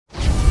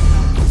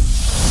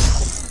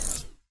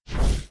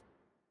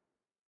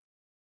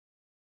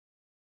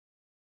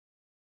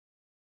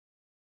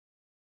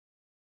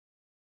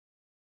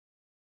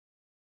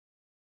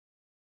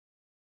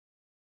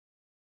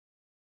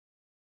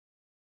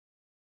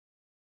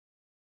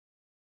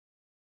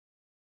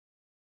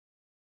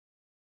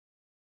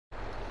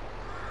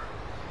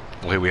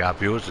Here we are,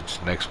 viewers. It's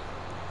next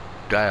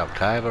day,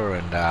 October,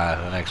 and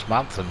the next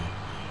month, and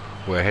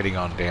we're heading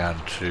on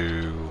down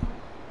to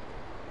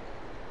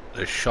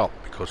the shop,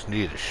 because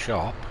near the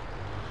shop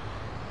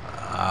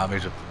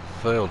is a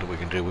field that we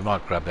can do. We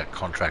might grab that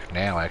contract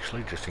now,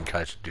 actually, just in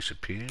case it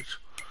disappears.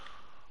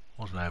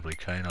 Wasn't overly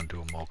keen on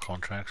doing more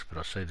contracts, but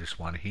I see this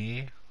one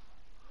here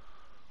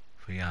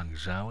for young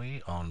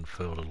Zoe on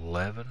field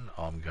 11.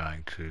 I'm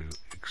going to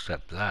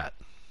accept that.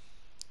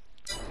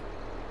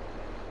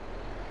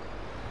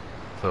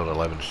 Field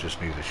 11 is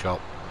just near the shop.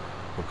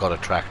 We've got a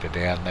tractor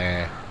down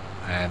there,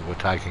 and we're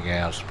taking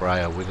our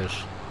sprayer with us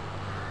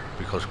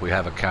because we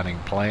have a cunning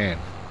plan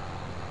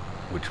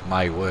which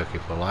may work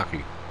if we're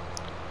lucky.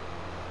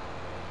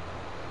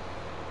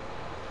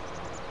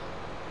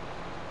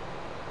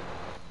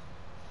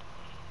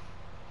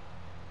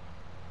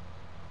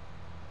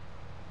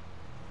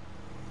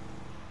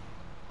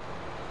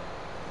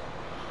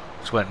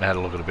 Just went and had a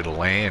look at a bit of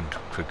land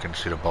to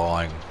consider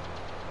buying.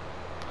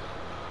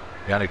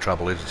 The only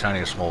trouble is it's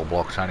only a small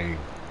block. It's only,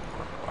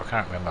 I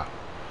can't remember,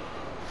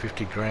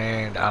 50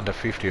 grand, under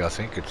 50 I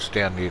think. It's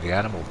down near the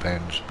animal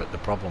pens, but the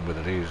problem with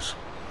it is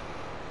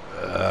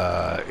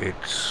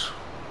it's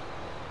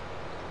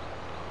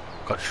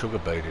got sugar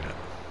beet in it.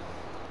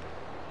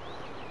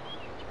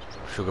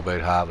 Sugar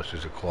beet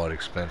harvesters are quite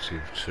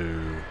expensive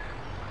to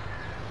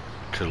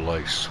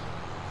lease.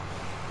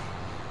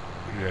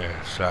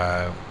 Yeah,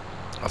 so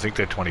I think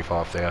they're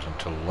 25,000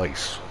 to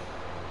lease.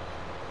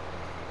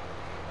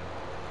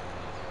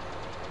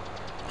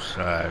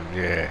 So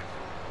yeah,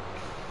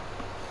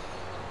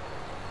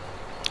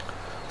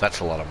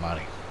 that's a lot of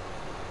money.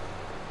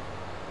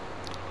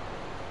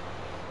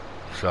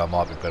 So I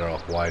might be better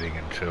off waiting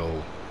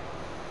until,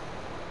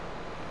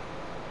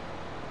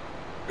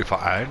 if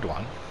I owned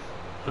one,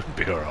 it'd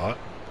be alright.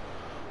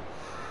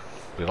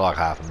 It'd be like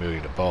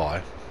 $500,000 to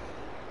buy.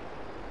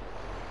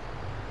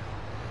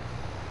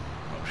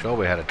 I'm sure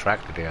we had a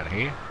tractor down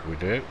here. We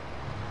do.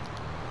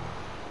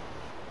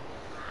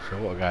 So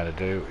what we're going to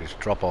do is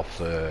drop off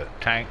the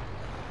tank,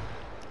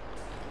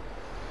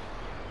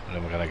 and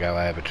then we're going to go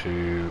over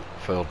to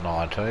field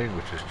 19,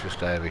 which is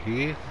just over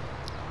here,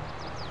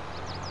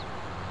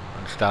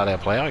 and start our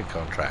ploughing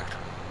contract.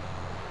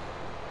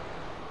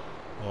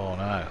 Oh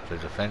no,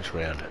 there's a fence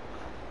around it.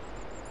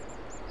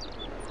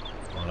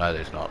 Oh no,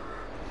 there's not.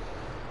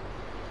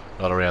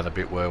 Not around the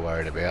bit we're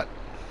worried about.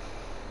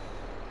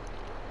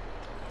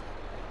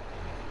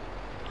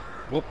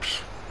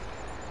 Whoops.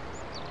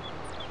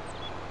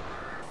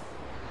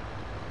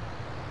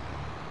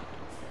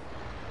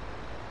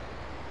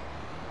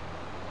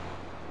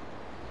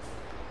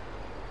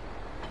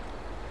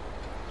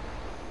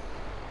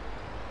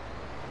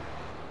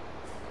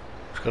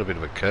 It's got a bit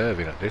of a curve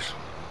in it, this.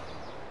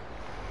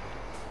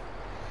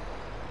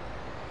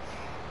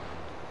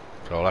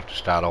 So I'll have to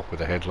start off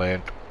with a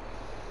headland.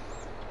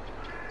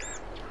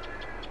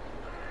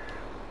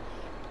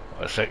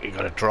 I think you've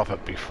got to drop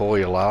it before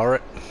you lower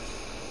it.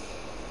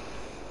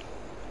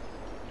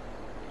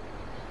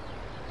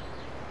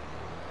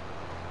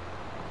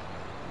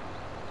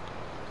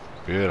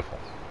 Beautiful.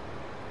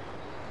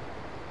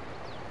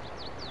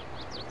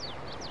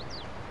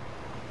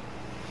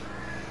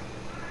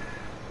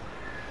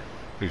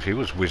 He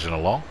was whizzing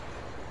along.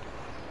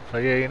 So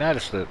yeah, you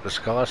notice that the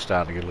sky's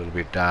starting to get a little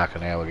bit darker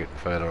now. We're getting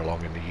further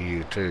along in the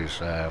year too,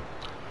 so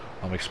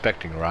I'm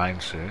expecting rain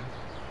soon,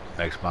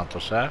 next month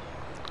or so.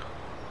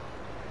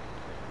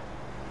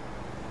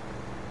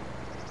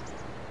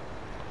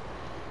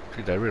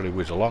 Gee, they really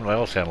whiz along. They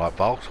all sound like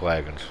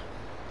Volkswagens.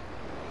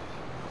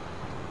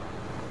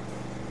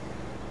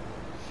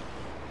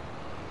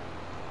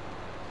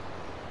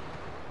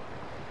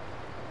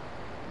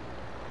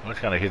 I'm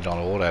just going to hit on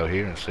auto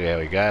here and see how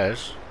he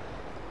goes.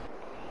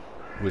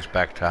 Whiz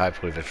back to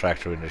hopefully the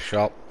tractor in the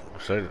shop.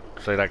 See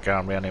that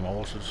going around them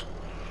horses?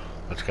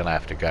 It's going to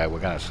have to go. We're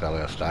going to sell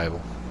our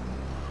stable.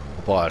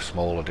 We'll buy a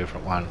smaller,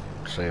 different one,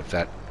 see if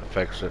that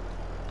affects it.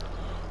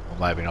 Or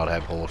maybe not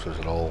have horses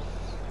at all.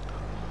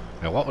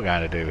 Now what we're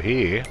going to do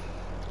here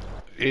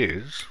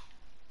is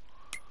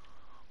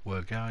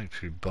we're going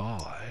to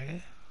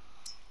buy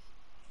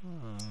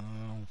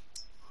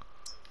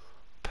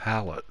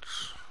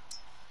pallets.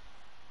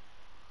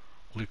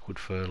 Liquid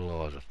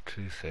fertiliser,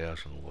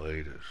 2,000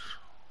 litres.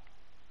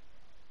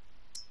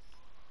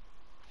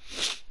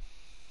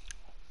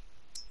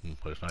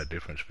 There's no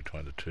difference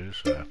between the two,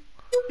 so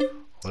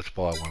let's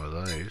buy one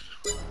of these.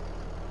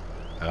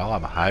 And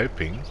I'm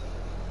hoping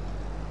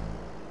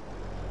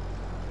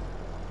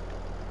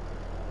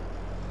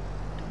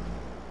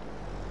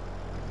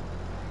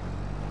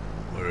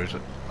where is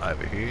it?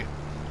 Over here.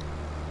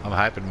 I'm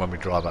hoping when we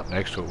drive up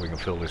next to it we can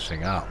fill this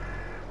thing up.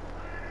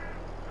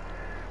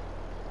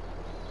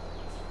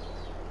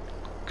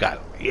 Go.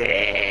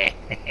 Yeah!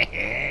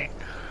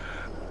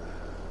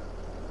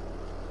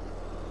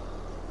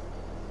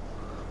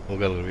 We'll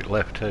get a little bit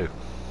left too.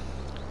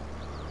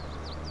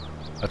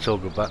 That's all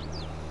good, but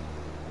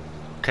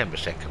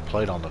 10%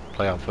 complete on the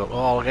plough field.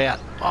 Oh, look out!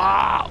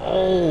 Ah!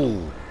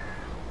 Oh!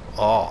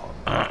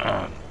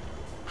 Oh!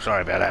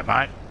 Sorry about that,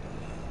 mate.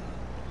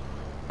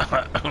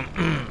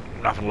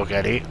 Nothing to look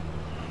at here.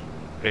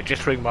 Yeah,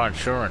 just ring my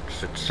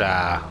insurance. It's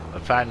the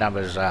phone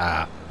number's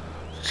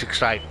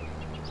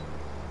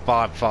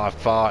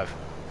 68555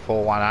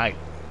 418.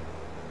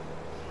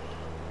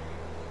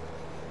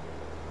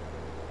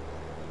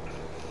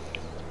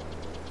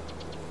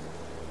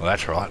 Well,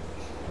 that's right.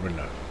 We're in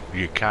the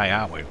UK,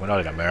 aren't we? We're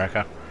not in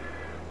America.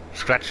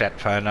 Scratch that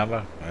phone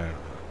number.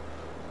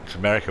 It's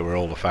America where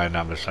all the phone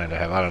numbers seem to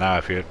have. I don't know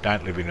if you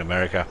don't live in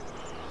America.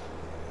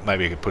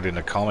 Maybe you could put in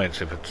the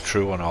comments if it's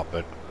true or not,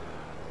 but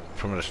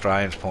from an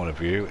Australian's point of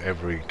view,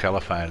 every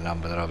telephone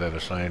number that I've ever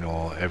seen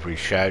or every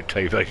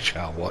TV show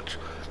I watch,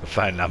 the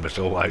phone number's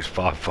always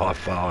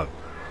 555.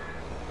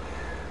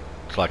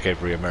 It's like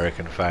every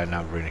American phone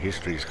number in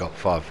history's got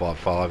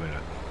 555 in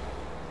it.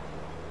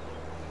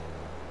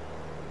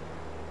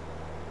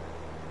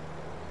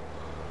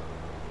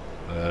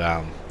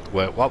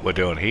 But what we're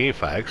doing here,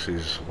 folks,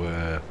 is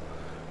we're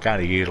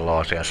going to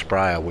utilise our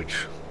sprayer,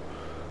 which,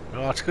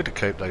 well, it's good to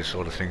keep these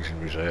sort of things in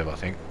reserve, I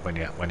think, when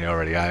you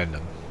already own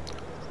them.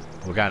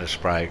 We're going to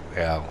spray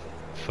our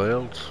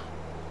fields,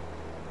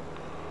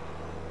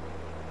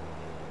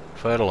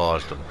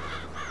 fertilise them.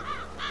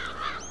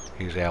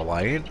 Here's our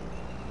way in.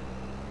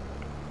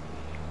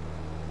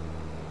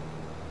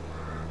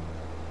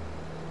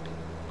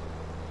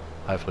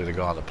 Hopefully the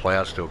guy on the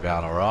plough's still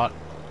going alright.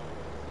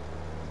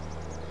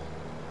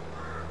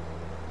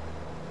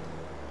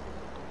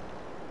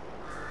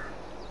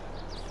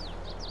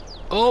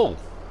 Oh!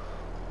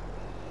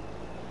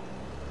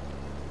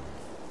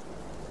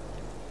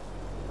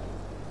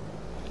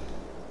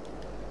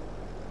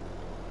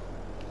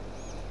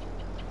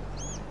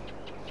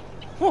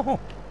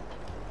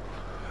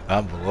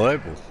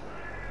 Unbelievable.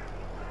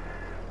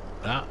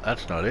 No,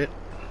 that's not it.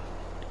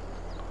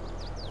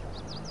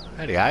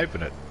 How do you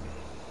open it?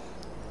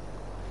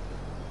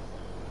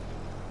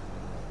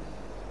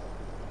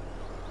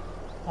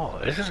 Oh,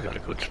 this has got a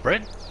good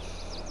spread.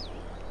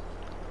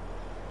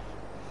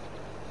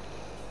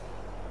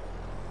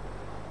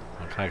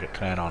 I'll take it,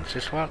 turn on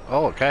this one.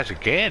 Oh, it goes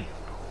again.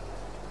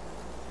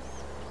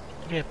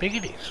 Look how big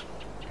it is.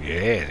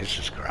 Yeah, this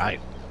is great.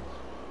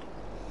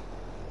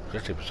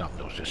 Especially for something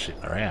that was just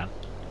sitting around.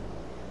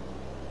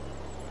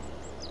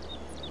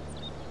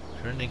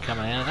 Is there anything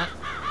coming out of that?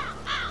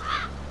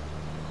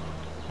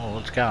 Oh,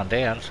 it's going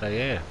down, so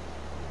yeah.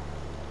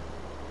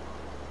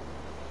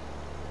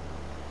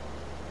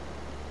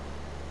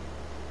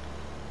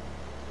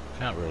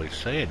 Can't really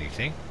see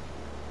anything.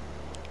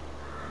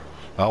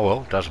 Oh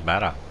well, doesn't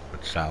matter.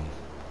 It's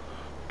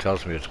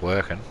tells me it's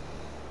working.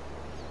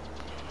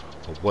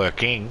 Or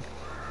working.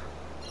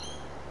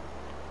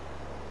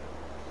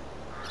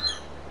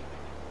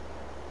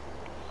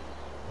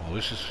 Well,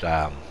 this is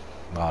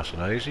nice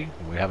and easy.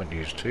 We haven't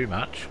used too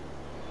much.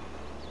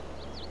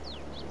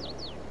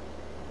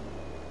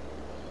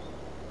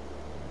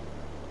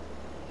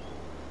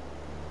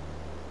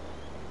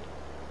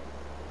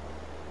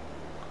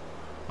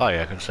 Oh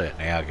yeah, I can see it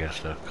now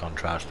against the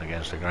contrast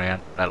against the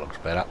ground. That looks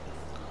better.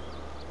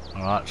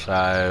 Alright,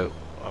 so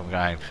I'm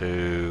going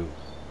to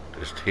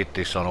just hit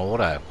this on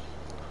auto.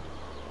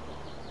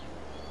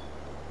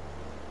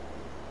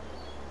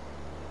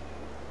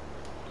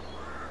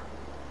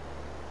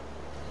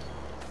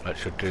 That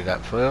should do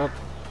that field.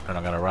 Then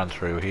I'm going to run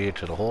through here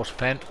to the horse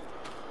pen.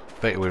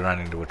 Bet we run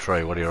into a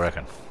tree, what do you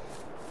reckon?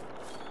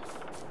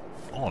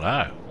 Oh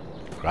no,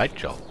 great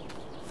job.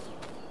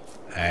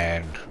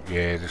 And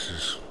yeah, this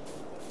is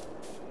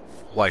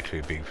way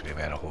too big for the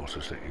amount of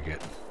horses that you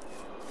get.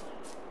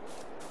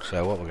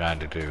 So what we're going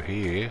to do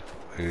here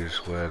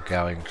is we're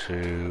going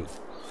to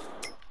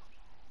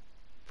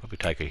probably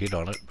take a hit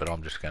on it, but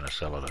I'm just going to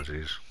sell it as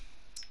is.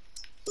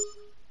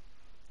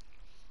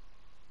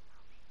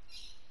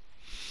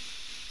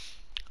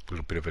 A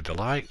little bit of a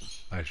delay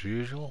as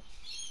usual.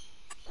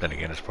 Then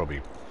again, it's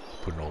probably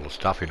putting all the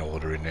stuff in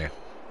order in there.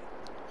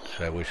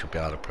 So we should be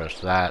able to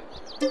press that.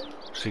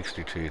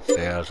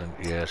 62,000,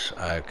 yes,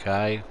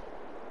 okay.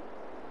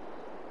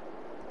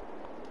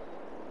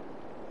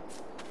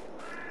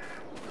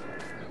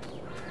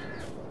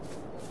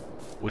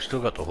 We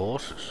still got the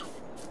horses.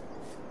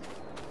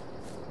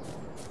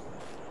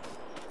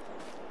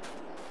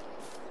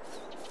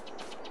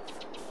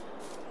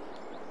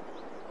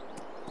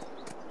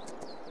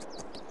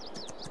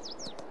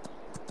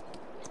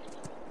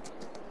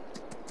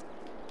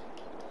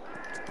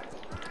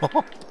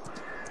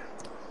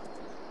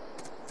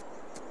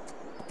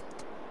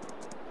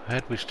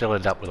 How'd we still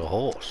end up with a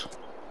horse?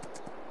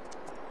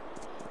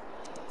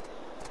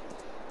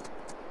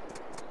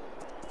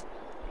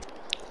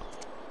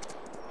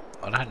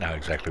 I don't know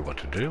exactly what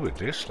to do with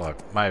this. Like,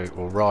 maybe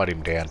we'll ride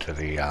him down to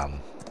the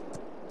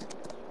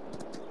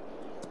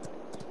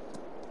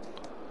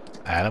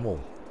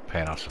animal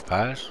pen, I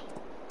suppose.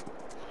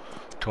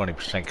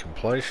 20%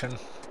 completion.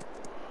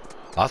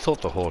 I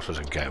thought the horses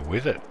would go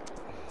with it.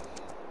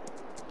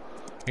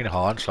 In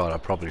hindsight, I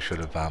probably should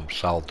have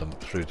sold them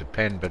through the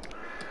pen, but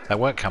they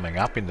weren't coming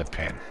up in the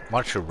pen.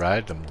 Once you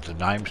rode them, the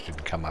names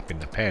didn't come up in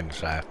the pen,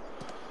 so I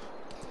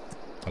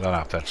don't know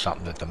if that's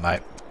something that the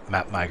map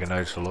maker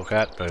needs to look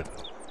at, but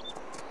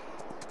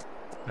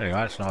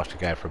Anyway, it's nice to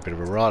go for a bit of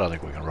a ride. I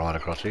think we can ride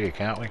across here,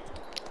 can't we?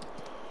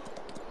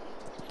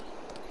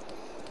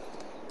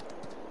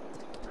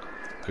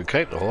 Could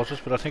keep the horses,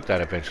 but I think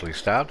they'd eventually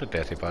starve to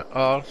death if I...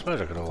 Oh, I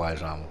suppose I could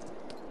always,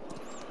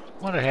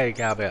 wonder how you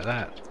go about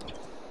that.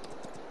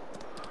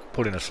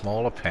 Put in a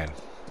smaller pen.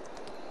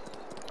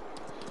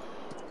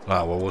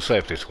 Oh, well, we'll see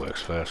if this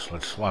works first.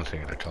 Let's one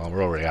thing at a time.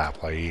 We're already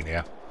halfway here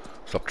now.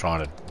 Stop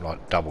trying to,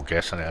 like, double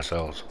guessing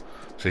ourselves.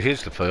 So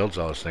here's the fields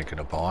I was thinking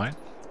of buying.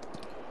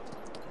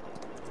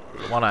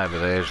 The one over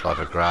there is like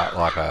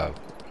a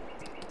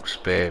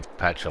spare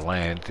patch of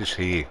land. This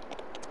here,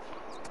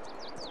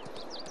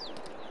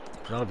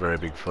 it's not a very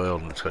big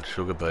field and it's got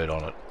sugar beet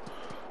on it,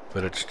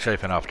 but it's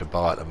cheap enough to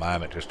buy at the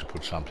moment just to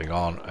put something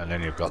on. And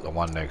then you've got the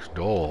one next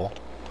door,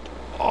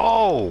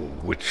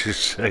 which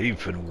is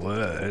even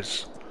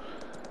worse.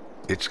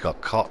 It's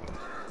got cotton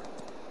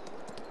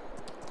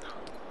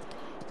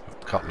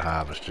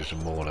harvesters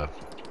and more to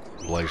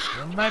lease.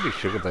 Maybe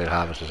sugar beet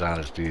harvesters aren't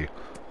as dear.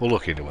 We'll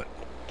look into it.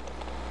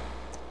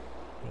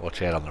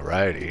 Watch out on the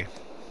road here.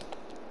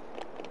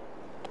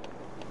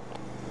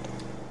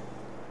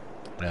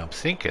 Now I'm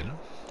thinking,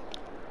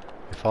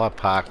 if I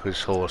park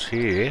this horse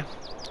here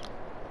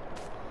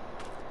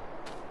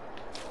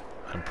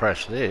and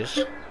press this,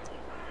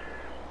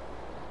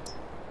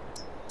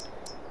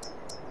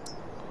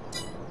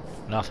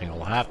 nothing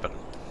will happen.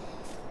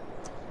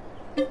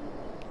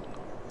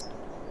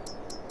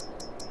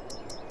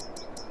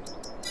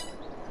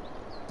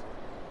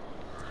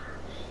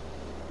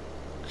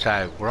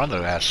 So we're on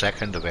to our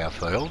second of our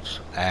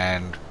fields,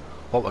 and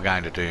what we're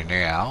going to do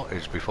now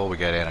is, before we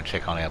go down and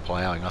check on our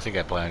ploughing, I think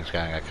our ploughing's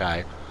going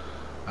okay.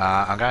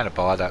 I'm going to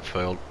buy that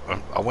field.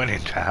 I went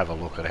in to have a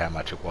look at how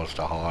much it was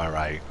to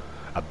hire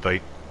a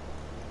beet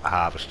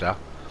harvester,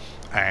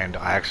 and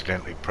I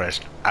accidentally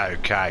pressed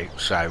OK,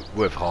 so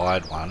we've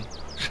hired one.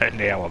 So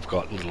now I've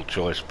got little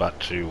choice but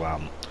to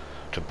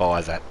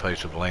buy that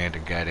piece of land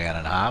and go down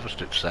and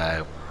harvest it.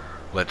 So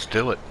let's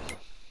do it.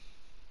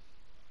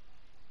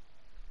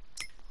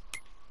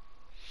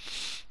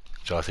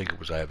 So I think it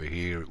was over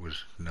here, it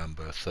was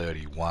number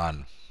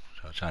 31,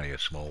 so it's only a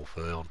small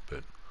field,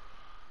 but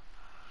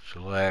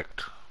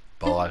select,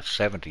 buy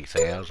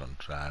 70,000,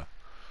 so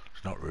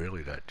it's not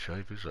really that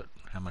cheap, is it?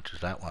 How much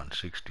is that one?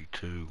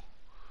 62.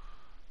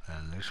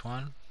 And this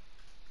one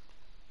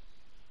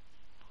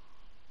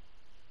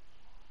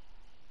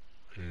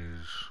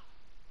is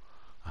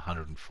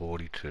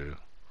 142.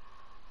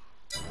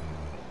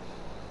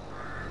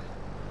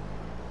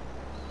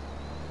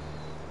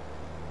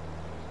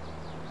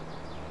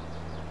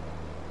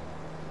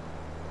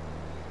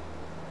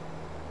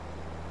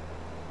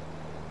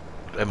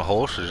 Them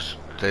horses,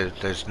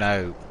 there's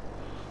no...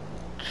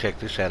 Check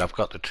this out, I've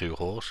got the two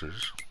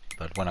horses,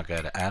 but when I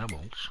go to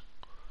animals,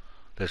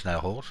 there's no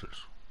horses.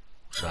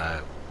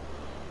 So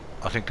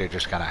I think they're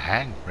just going to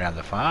hang around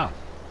the farm.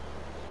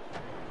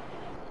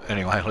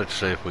 Anyway, let's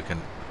see if we can...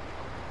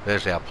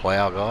 There's our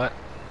plough guy.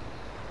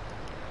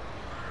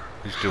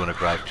 He's doing a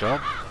great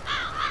job.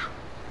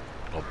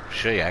 Or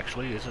she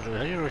actually, is it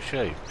a he or a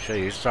she?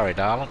 She is, sorry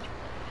darling.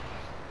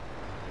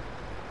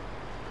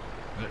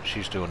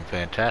 She's doing a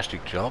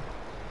fantastic job.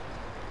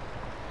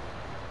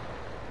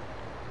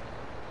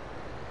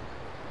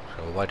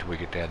 So we'll wait till we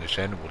get down this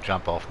end and we'll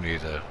jump off near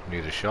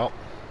the shop.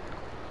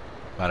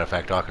 Matter of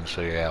fact, I can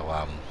see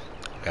our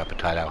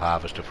potato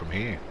harvester from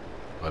here.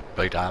 A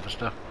beet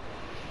harvester.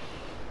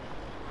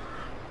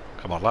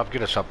 Come on love,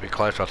 get us up a bit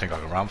closer. I think I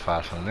can run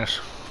faster than this.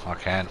 I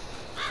can.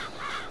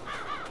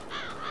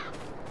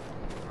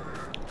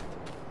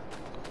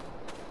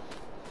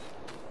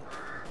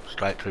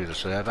 Straight through the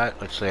servo.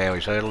 Let's see how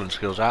his hurdling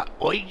skills are.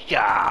 Oh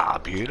yeah,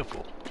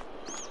 beautiful.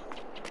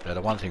 Now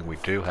the one thing we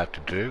do have to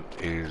do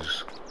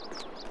is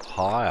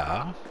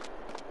hire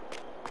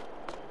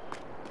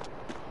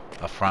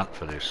a front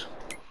for this.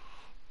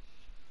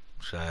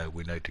 So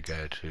we need to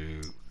go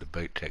to the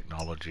beet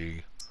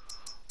technology.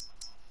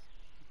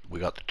 We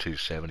got the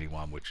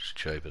 271, which is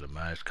cheaper than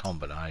most.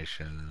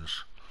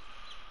 Combinations,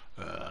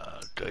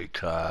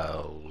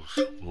 details,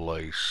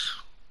 lease,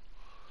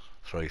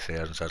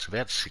 3,000. So it's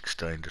about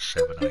 $16,000 to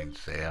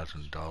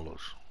 $17,000,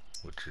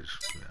 which is,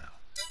 you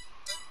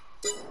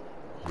know,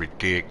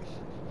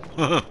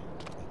 ridiculous.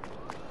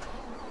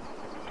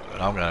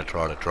 And I'm going to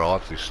try to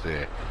drive this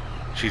there.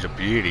 She's a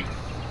beauty.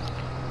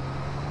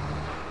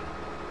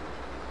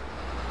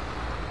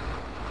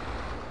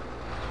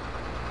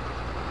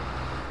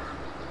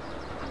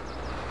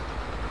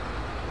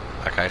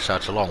 Okay, so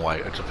it's a long way,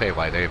 it's a fair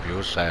way there,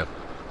 viewers, so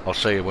I'll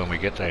see you when we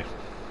get there.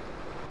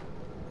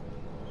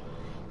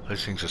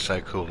 These things are so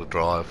cool to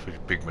drive, these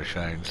big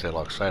machines, they're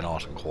like so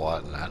nice and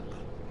quiet and that.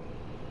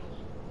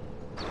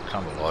 It's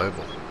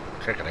unbelievable.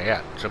 Check it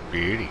out, it's a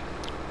beauty.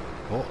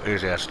 Oh,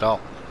 here's our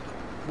stop.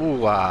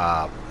 Ooh,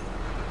 I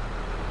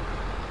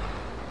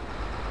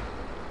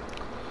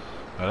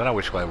don't know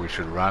which way we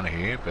should run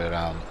here, but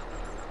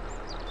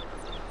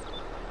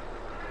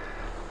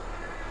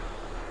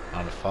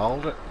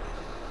unfold it.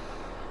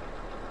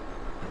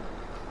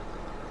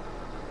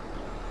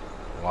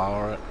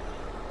 Lower it.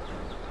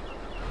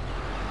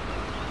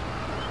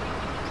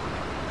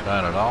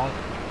 Turn it on.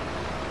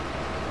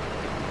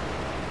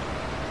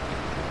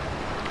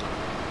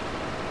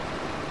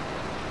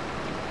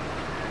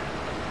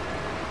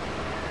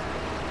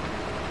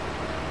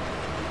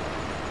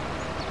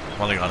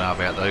 One thing I know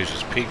about these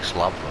is pigs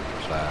love them,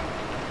 so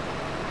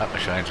that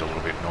machine's a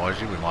little bit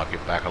noisy. We might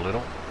get back a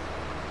little.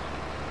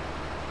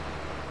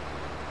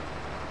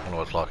 I wonder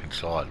what it's like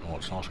inside. Well,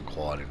 it's nice and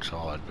quiet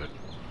inside, but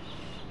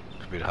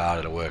it's a bit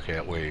harder to work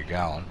out where you're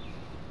going.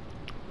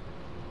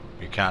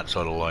 You can't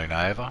sort of lean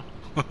over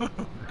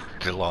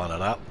to line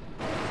it up.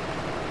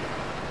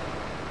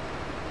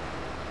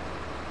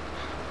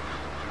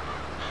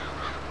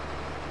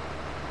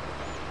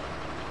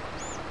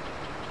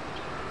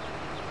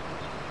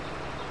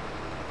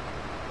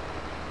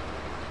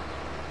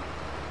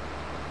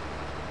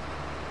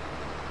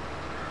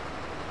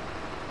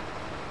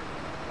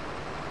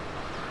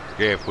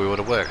 Yeah, if we were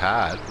to work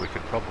hard, we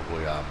could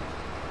probably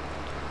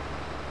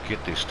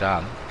get this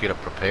done, get it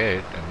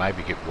prepared, and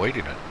maybe get wheat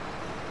in it.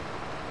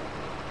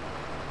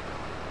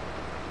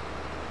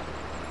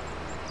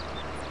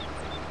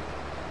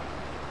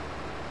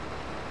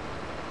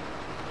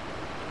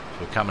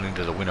 So we're coming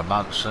into the winter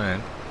months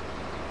soon.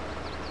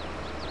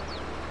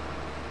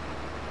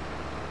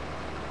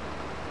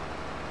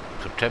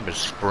 September's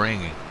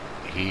spring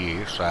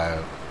here,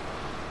 so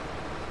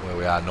where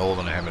we are,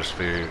 northern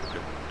hemisphere,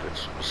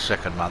 it's the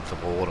second month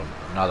of autumn,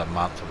 another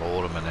month of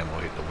autumn, and then we'll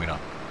hit the winter.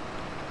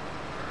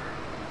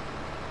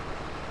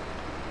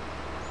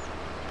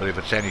 But if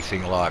it's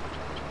anything like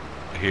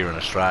here in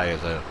Australia,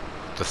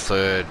 the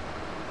third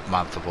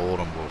month of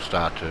autumn will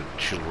start to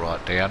chill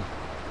right down.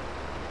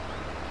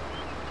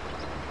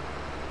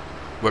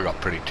 We've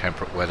got pretty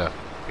temperate weather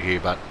here,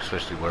 but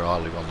especially where I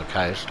live on the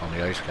coast, on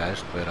the east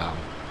coast, but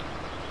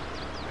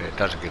it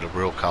doesn't get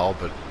real cold,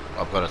 but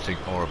I've got to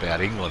think more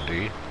about England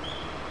here.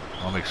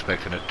 I'm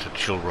expecting it to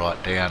chill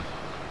right down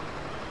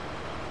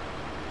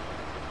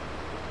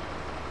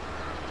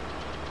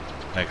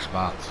next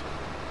month.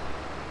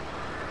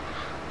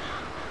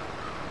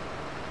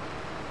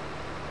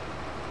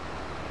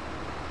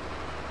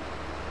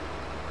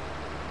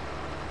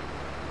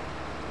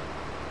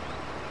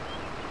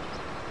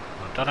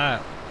 I don't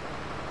know.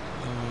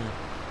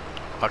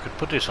 I could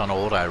put this on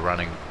auto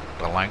running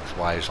the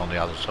lengthways on the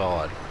other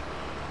side.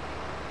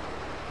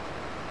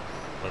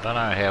 I don't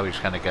know how he's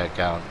going to get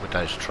going with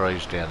those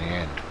trees down the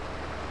end.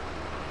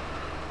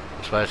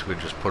 I suppose we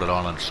can just put it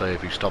on and see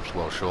if he stops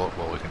well short.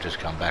 Well, we can just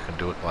come back and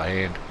do it by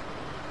hand.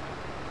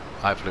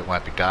 Hopefully it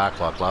won't be dark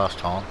like last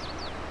time.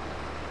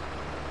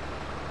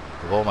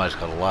 We've almost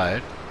got a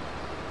load.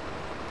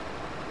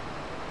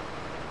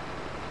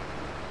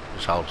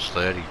 This holds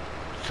 30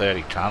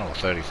 tonne or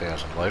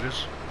 30,000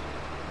 litres.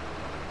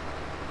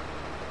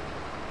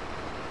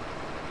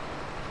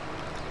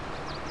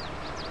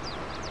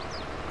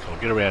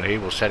 Get around here,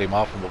 we'll set him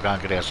off and we'll go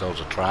and get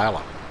ourselves a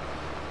trailer.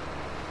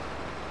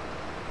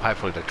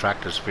 Hopefully the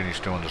tractor's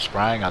finished doing the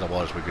spraying,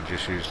 otherwise we could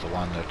just use the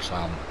one that's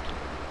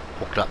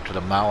hooked up to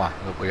the mower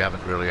that we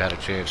haven't really had a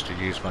chance to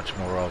use much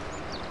more of.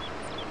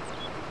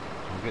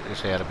 We'll get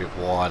this out a bit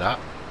wider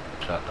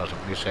so it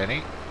doesn't miss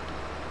any,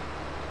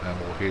 and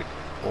we'll hit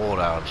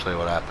auto and see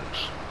what happens.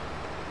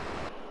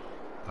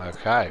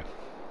 Okay,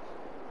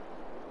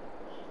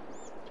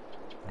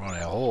 we're on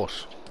our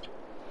horse.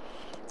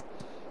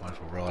 Might as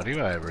well ride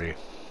him over here.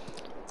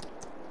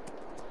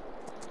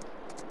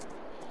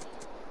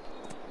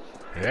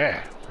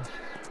 Yeah.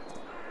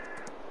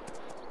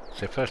 Is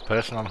there first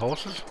person on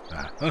horses?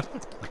 No.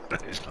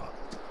 It's not.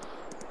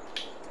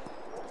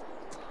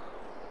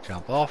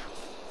 Jump off.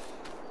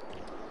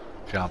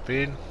 Jump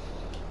in.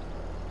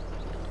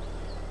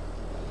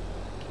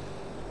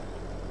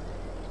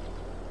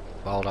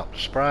 Fold up the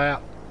sprayer.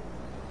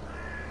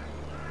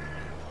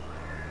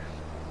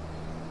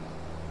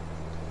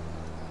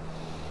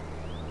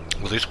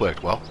 Well, this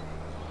worked well.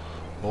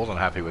 More than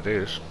happy with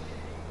this.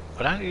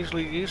 I don't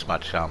usually use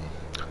much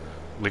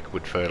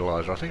liquid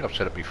fertiliser. I think I've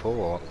said it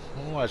before.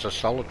 I'm always a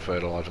solid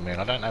fertiliser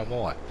man. I don't know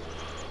why.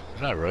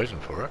 There's no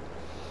reason for it.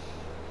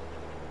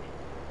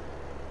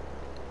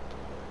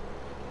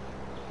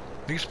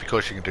 I think it's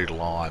because you can do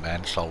lime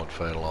and solid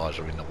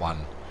fertiliser in the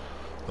one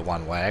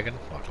wagon,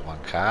 like the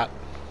one cart.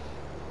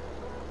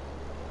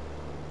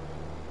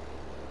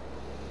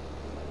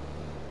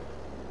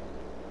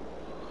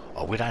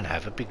 Oh, we don't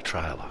have a big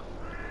trailer.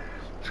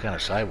 I was going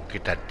to say we'll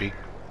get that big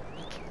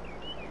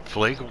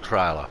Flegel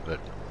trailer, but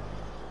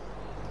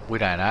we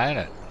don't own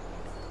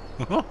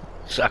it.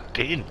 Sucked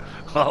in.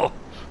 Oh,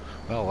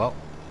 well,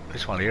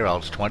 this one here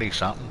holds 20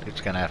 something.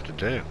 It's going to have to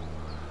do.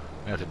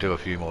 We have to do a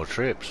few more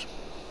trips.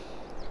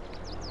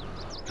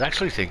 I was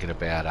actually thinking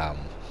about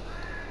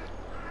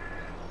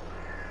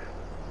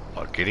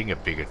like getting a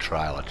bigger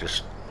trailer,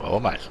 just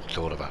almost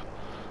sort of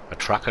a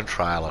truck and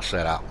trailer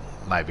set up.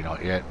 Maybe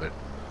not yet, but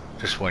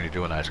just when you're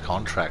doing those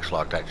contracts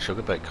like that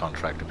sugar beet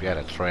contract, if you had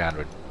a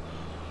 300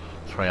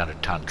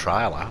 tonne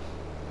trailer,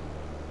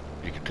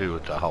 you could do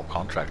the whole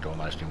contract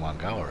almost in one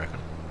go, I reckon.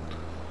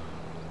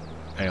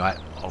 Anyway,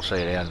 I'll see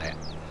you down there.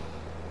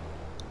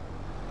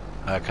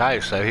 Okay,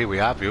 so here we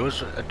are,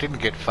 viewers. It didn't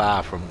get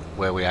far from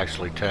where we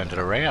actually turned it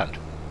around.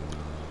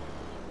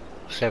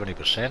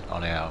 70%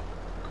 on our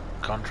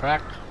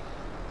contract.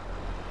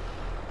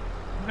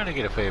 I'm going to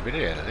get a fair bit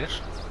out of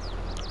this.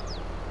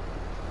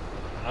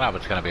 I don't know if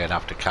it's going to be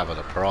enough to cover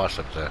the price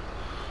of the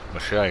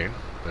machine,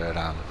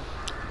 but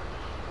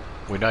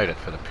we need it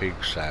for the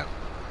pigs, so I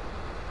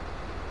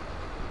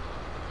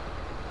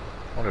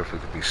wonder if we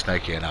could be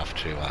sneaky enough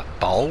to,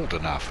 bold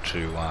enough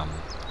to,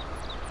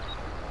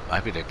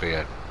 maybe there'd be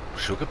a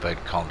sugar beet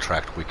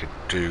contract we could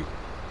do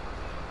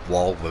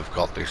while we've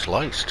got this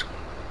leased.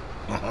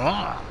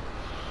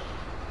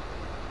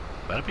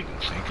 That'd be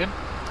good thinking.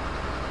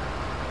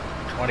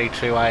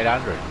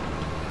 22,800.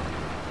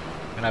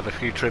 Gonna have a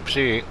few trips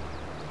here.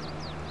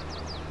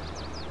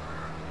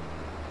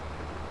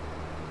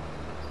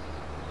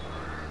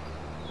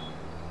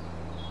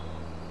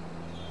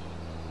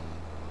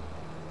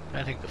 I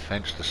don't think the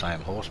fence the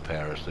same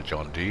horsepower as the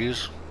John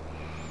Deere's.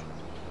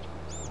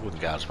 Wouldn't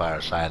go as far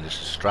as saying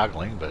this is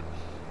struggling, but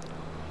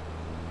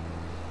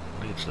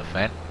I think it's the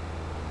Fendt.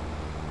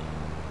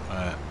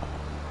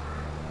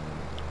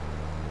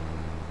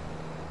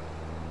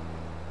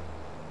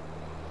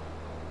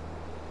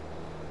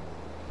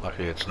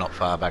 Lucky it's not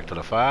far back to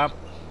the farm.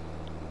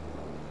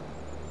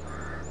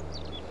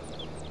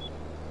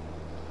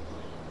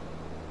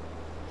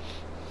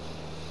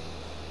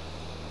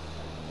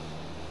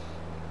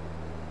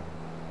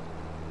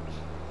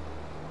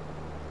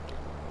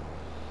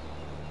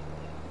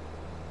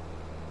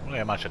 I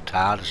wonder how much a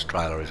TARDIS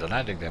trailer is. I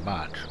don't think they're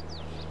much.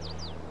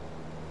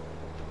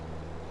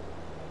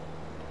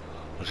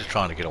 I was just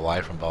trying to get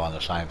away from buying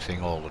the same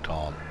thing all the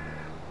time.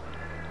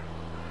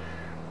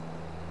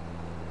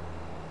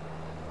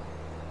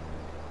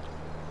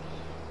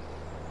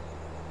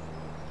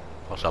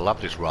 Plus I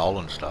love this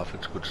rolling stuff,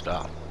 it's good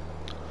stuff.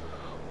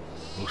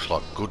 Looks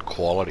like good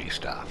quality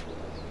stuff.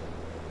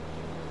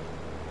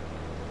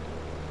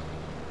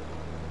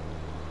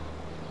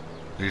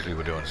 Usually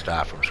we're doing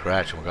stuff from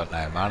scratch and we've got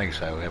no money,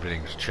 so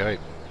everything's cheap.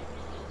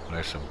 And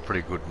there's some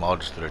pretty good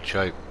mods that are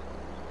cheap,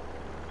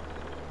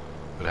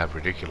 that have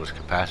ridiculous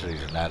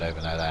capacities and that,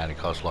 even though they only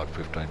cost like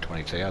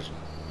 15-20,000.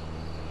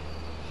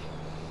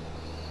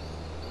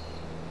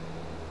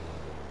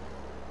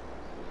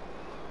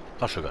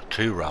 Plus we've got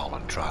 2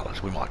 rolling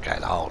trailers, we might go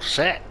the whole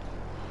set.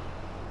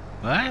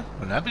 Eh?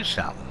 Wouldn't that be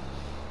something?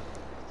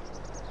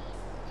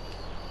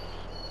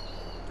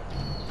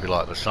 Be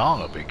like the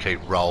song, it'd be keep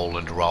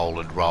rolling,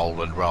 rolling,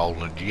 rolling,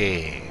 rolling,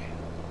 yeah.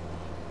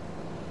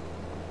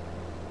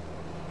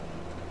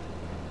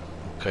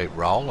 We'll keep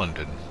rolling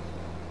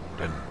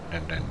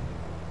and then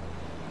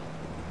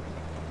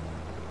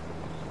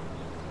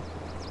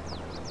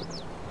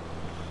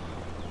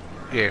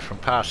yeah, from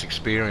past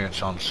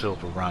experience on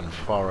Silver Run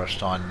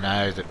Forest, I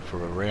know that for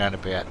around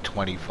about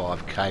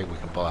 25k we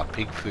can buy a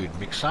pig food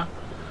mixer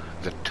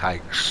that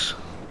takes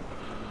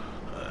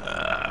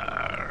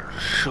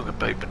sugar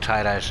beet,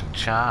 potatoes and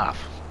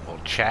chaff, or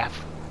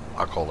chaff.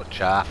 I call it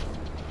chaff.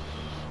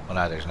 I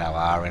know there's no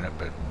R in it,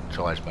 but it's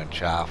always been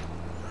chaff.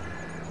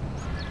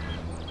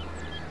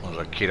 When I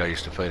was a kid I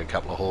used to feed a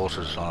couple of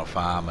horses on a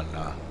farm and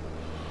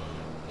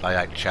they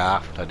ate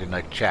chaff, they didn't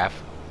eat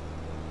chaff.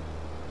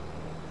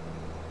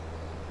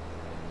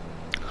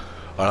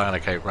 I'm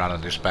going to keep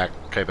running this back,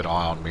 keep an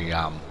eye on me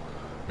guy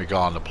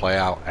on the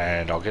plough,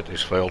 and I'll get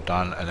this field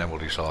done and then we'll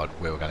decide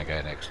where we're going to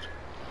go next.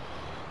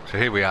 So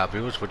here we are,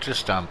 viewers, we're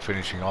just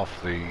finishing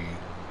off the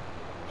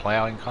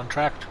ploughing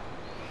contract,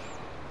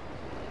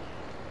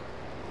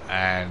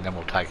 and then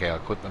we'll take our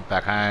equipment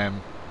back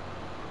home.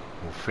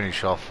 We'll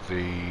finish off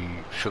the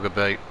sugar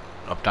beet.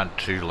 I've done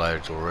 2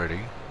 loads already,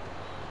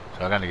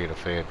 so I'm going to get a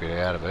fair bit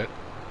out of it.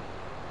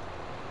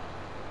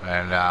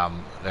 And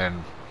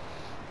then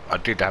I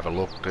did have a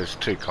look, there's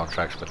 2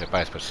 contracts, but they're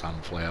both for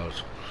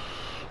sunflowers,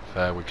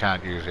 so we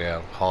can't use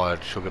our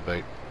hired sugar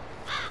beet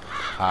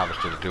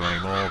harvester to do any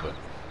more, but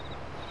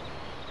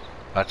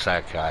that's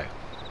okay.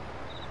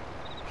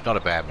 It's not a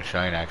bad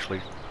machine actually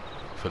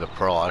for the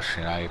price,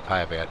 you know, you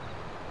pay about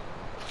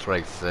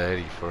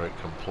 $330 for it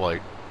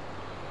complete.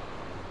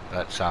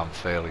 That's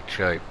fairly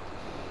cheap.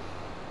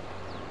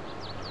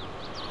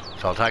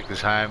 So I'll take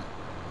this home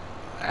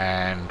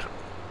and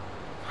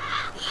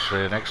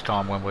see you next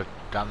time when we've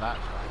done that.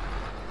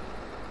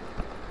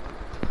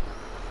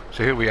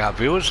 So here we are,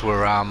 viewers,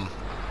 we're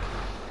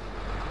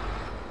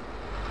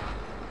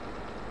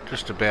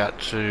just about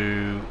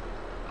to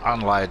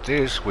unload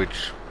this,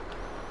 which,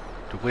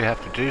 do we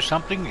have to do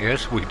something?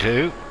 Yes, we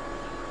do.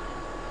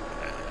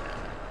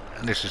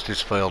 And this is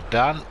this field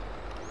done.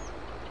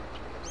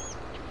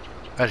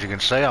 As you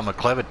can see, I'm a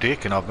clever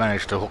dick and I've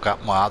managed to hook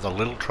up my other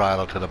little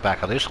trailer to the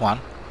back of this one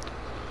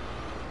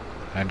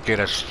and get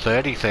us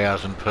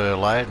 30,000 per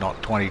load,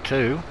 not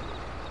 22.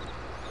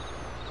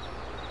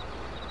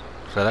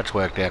 So that's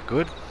worked out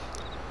good.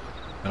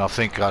 And I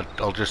think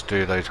I'll just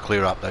do those,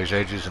 clear up those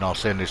edges, and I'll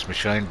send this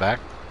machine back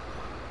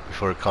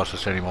before it costs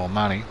us any more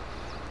money.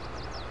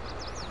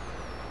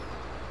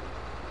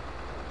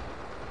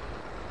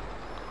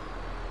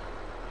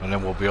 And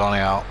then we'll be on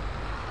our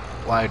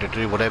way to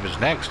do whatever's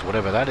next,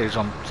 whatever that is.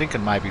 I'm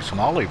thinking maybe some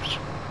olives.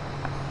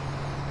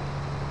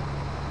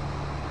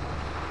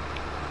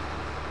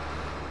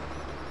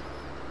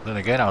 Then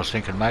again, I was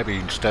thinking maybe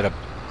instead of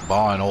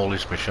buying all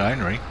this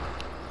machinery,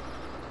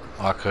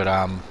 I could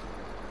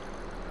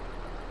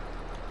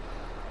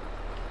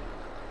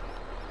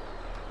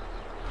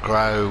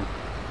grow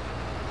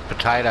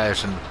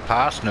potatoes and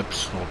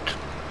parsnips or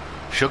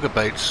sugar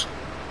beets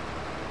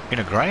in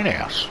a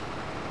greenhouse.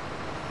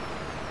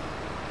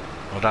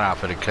 I don't know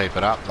if it'd keep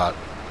it up, but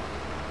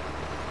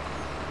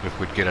if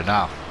we'd get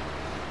enough.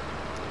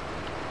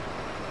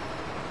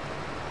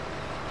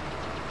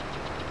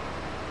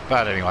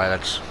 But anyway,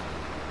 that's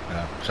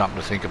something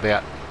to think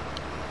about.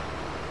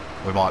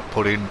 We might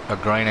put in a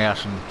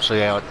greenhouse and see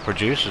how it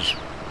produces.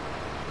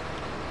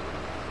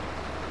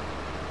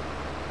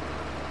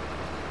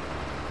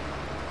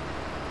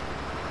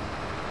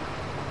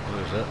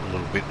 There's that a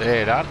little bit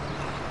there done.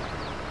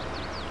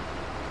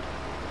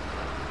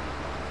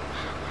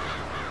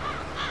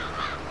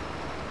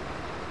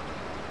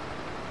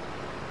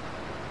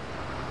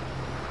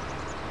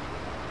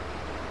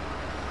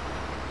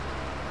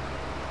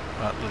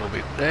 That little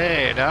bit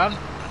there done.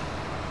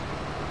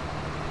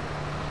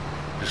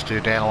 Just do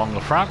down along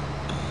the front.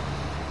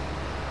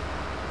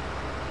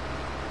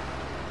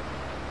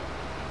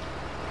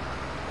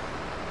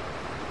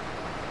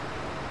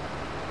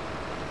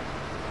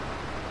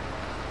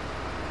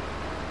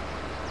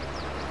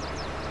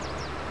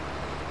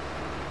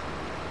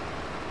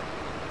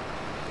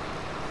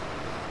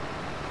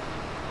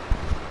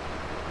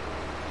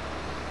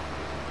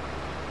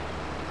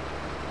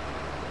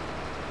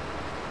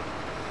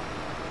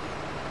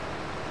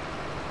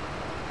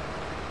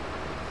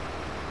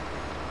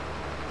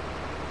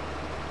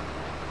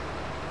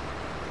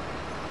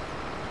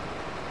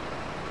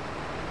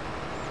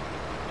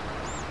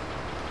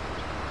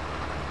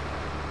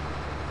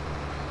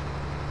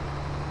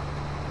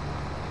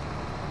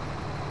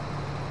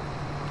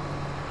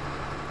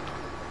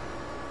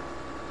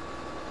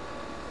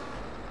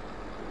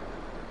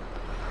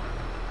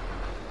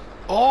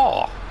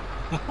 Oh!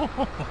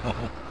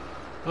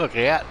 Look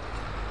out.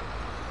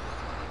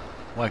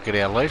 Won't get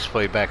our lease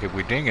fee back if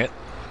we ding it.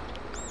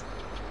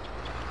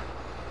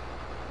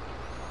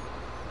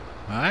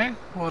 Hey?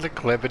 What a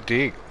clever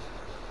dig.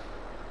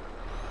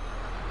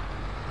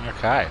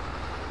 Okay.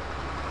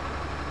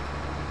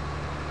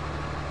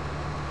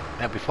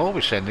 Now before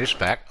we send this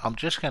back, I'm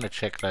just going to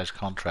check those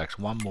contracts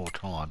one more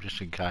time, just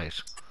in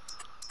case.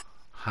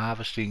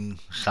 Harvesting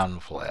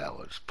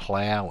sunflowers,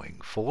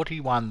 ploughing,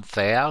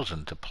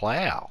 41,000 to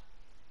plough.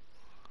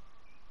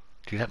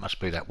 Gee, that must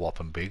be that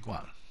whopping big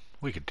one.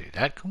 We could do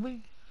that, couldn't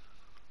we?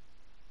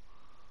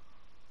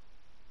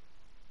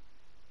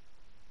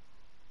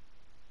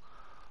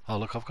 Oh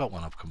look, I've got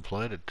one I've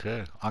completed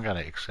too. I'm going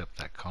to accept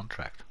that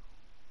contract.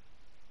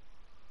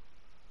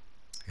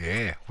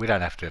 Yeah, we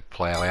don't have to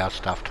plough our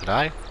stuff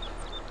today.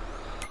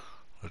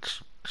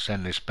 Let's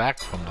send this back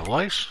from the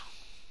lease.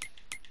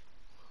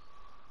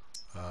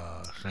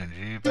 Send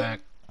you back.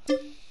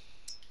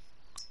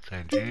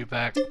 Send you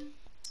back.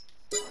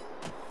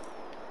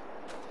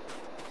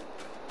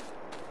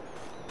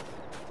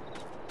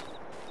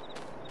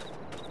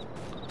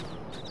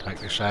 Take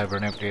this over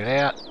and empty it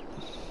out.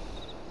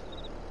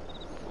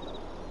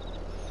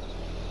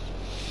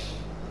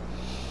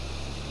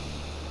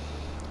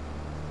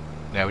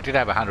 Now we did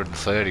have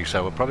 130,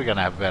 so we're probably going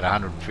to have about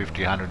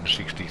 150,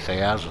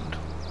 160,000.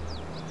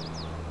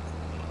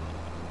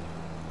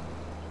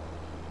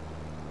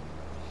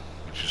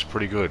 Which is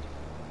pretty good.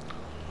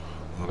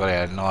 We've got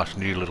our nice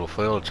new little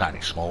field. It's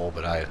only small,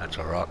 but hey, that's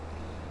alright.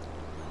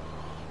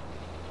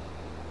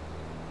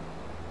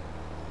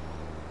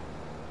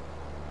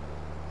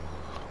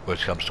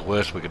 Worst comes to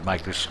worst, we could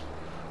make this,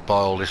 buy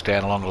all this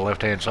down along the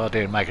left hand side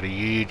there and make it a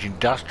huge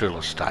industrial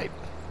estate.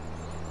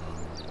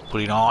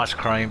 Put in ice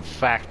cream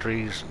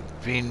factories,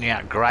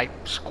 vineyard, grape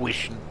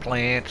squishing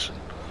plants, and,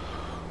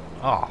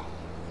 oh,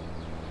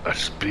 a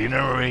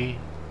spinnery.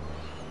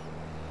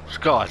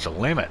 Sky's the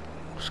limit.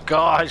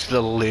 Sky's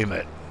the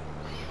limit.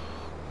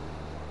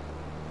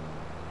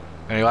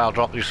 Anyway, I'll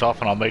drop this off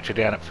and I'll meet you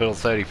down at field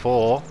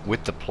 34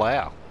 with the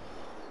plough.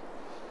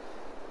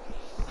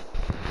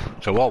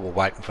 So while we're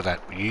waiting for that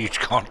huge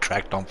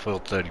contract on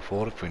field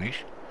 34 to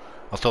finish,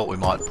 I thought we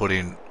might put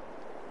in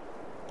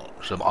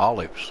some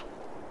olives.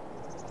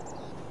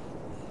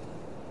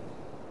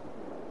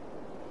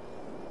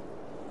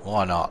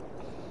 Why not?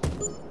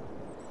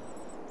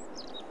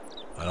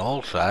 And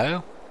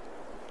also,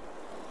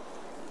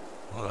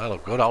 well, they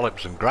look good,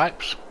 olives and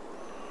grapes.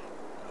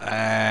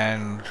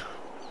 And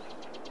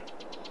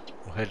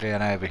we'll head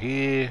down over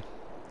here.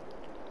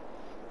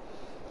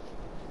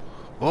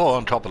 Oh,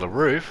 on top of the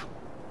roof.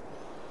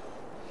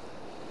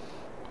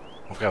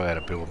 We'll go out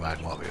of build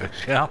mode, might be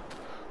easier.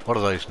 What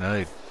do these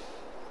need?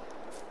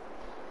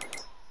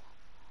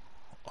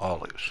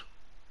 Olives.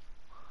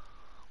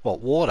 What,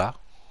 water?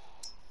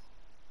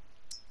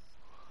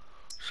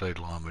 Seed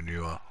lime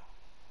manure.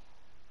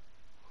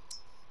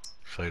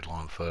 Seed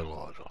lime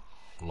fertiliser.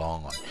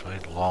 Lime.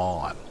 Seed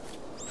lime.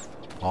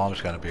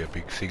 Lime's going to be a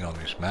big thing on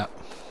this map,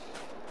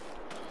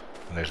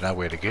 and there's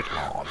nowhere to get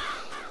lime.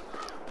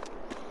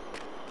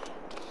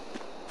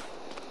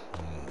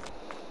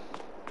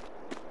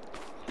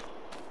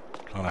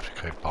 I'll have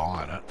to keep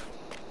buying it.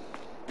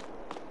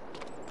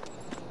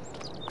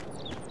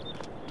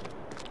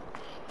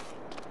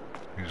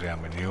 Here's our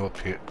manure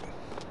pit.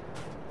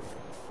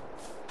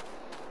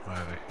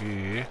 Over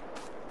here.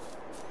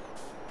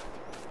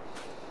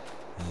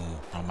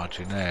 Not much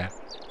in there.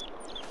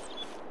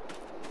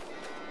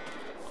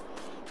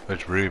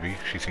 That's Ruby.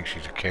 She thinks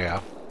she's a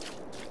cow.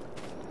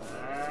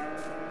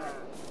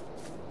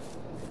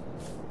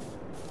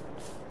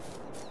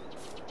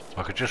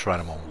 I could just run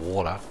them on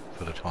water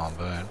for the time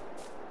being.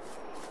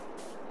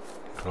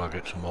 Till I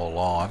get some more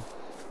lime.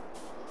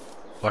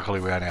 Luckily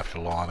we only have to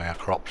lime our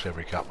crops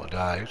every couple of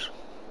days.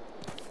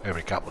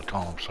 Every couple of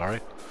times, sorry.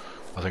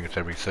 I think it's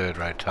every third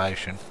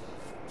rotation.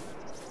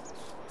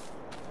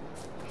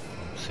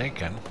 I'm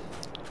thinking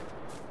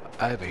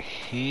over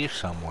here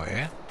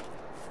somewhere,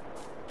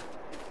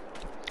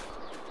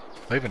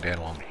 even down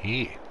along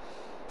here.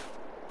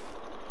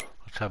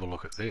 Let's have a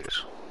look at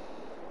this.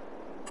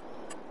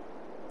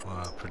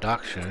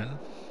 Production,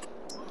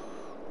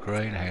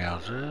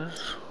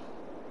 greenhouses.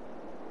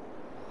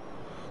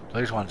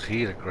 These ones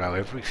here that grow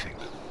everything.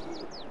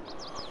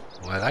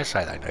 Well, they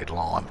say they need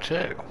lime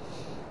too.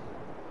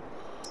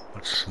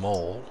 It's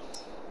small,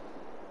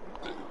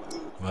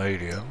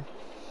 medium,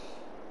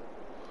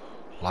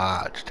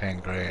 large, 10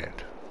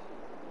 grand.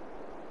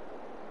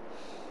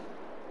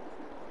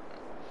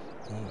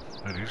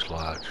 Oh, it is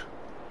large.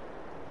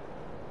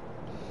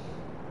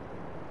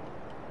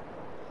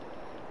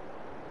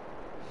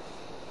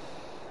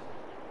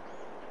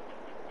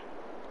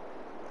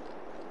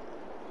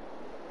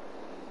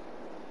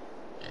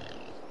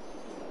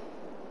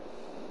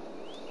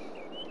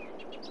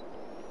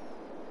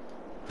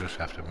 Just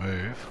have to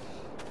move.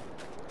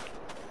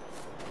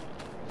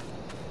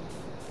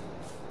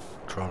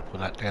 Try to put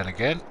that down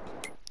again.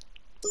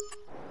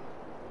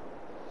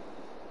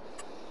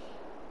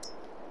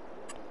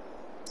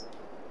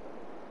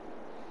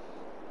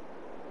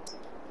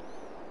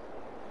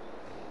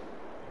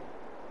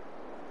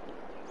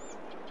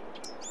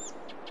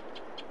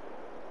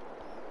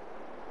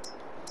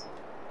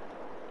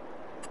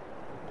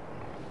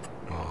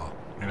 Oh,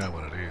 you know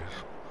what it is.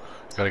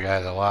 Got to go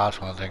to the last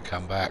one and then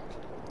come back.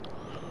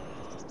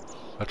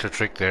 That's a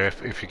trick there.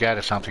 If you go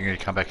to something and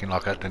you come back in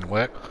like that didn't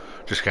work,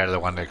 just go to the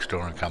one next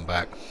door and come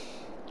back.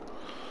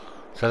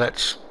 So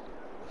that's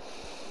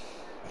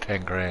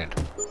 10 grand.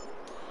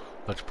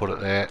 Let's put it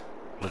there.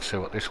 Let's see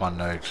what this one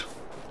needs.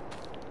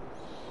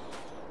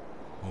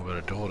 We've got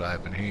a door to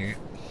open here.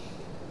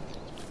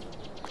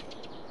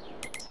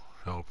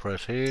 So we'll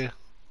press here.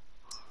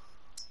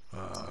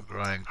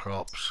 Grain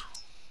crops.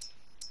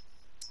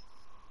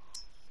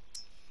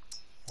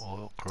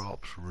 Oil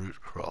crops, root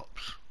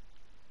crops.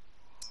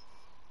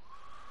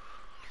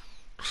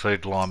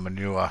 Seed lime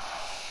manure,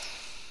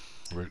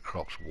 root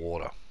crops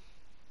water.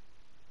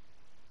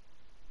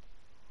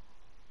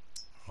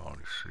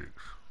 96.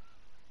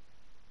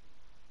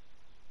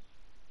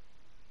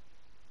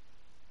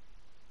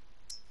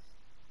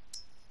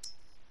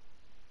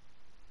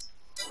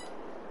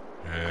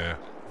 Yeah,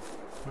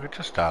 we could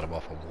just start them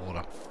off on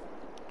water.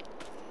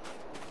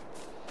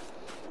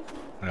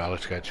 Now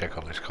let's go check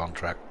on this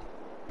contract.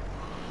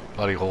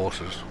 Bloody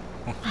horses.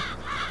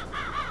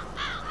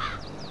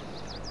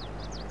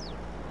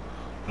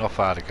 Not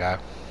far to go.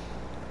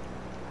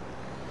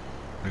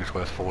 It's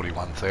worth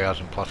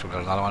 41,000 plus we've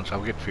got another one, so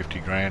we'll get 50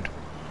 grand.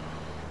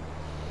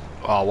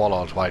 Oh, while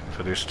I was waiting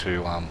for this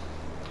to,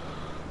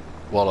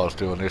 while I was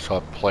doing this, I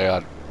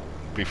ploughed,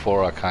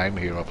 before I came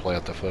here, I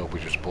ploughed the field we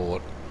just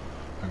bought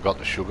and got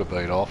the sugar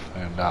beet off,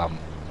 and I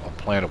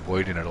planted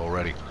wheat in it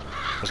already.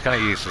 I was going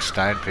to use the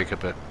stone picker,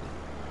 but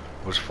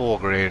it was 4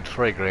 grand,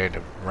 3 grand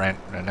of rent,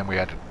 and then we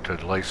had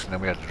to lease, and then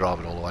we had to drive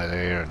it all the way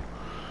there, and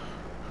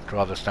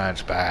drive the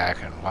stones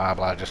back and blah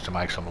blah just to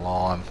make some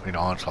lime. In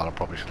hindsight I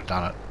probably should have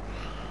done it,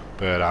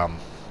 but I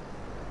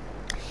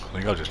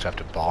think I'll just have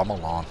to buy my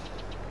lime,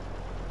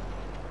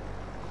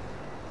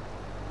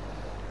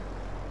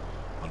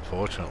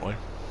 unfortunately.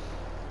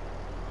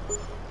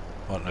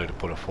 Might need to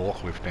put a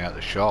forklift down at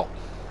the shop,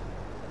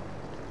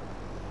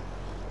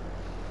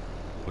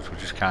 which we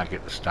just can't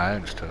get the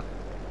stones to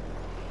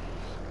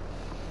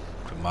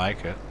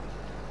make it.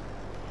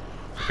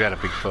 If we had a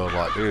big field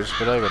like this,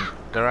 but even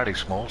they're only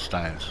small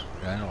stones,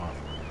 you know,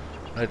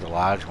 I need the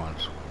large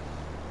ones.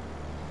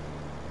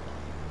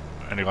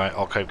 Anyway,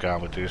 I'll keep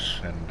going with this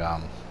and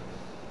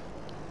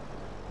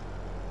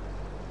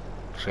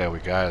see how we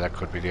go. That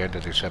could be the end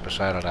of this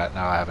episode. I don't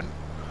know, I haven't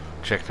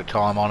checked the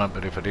time on it,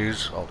 but if it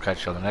is, I'll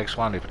catch you on the next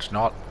one. If it's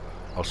not,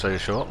 I'll see you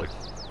shortly.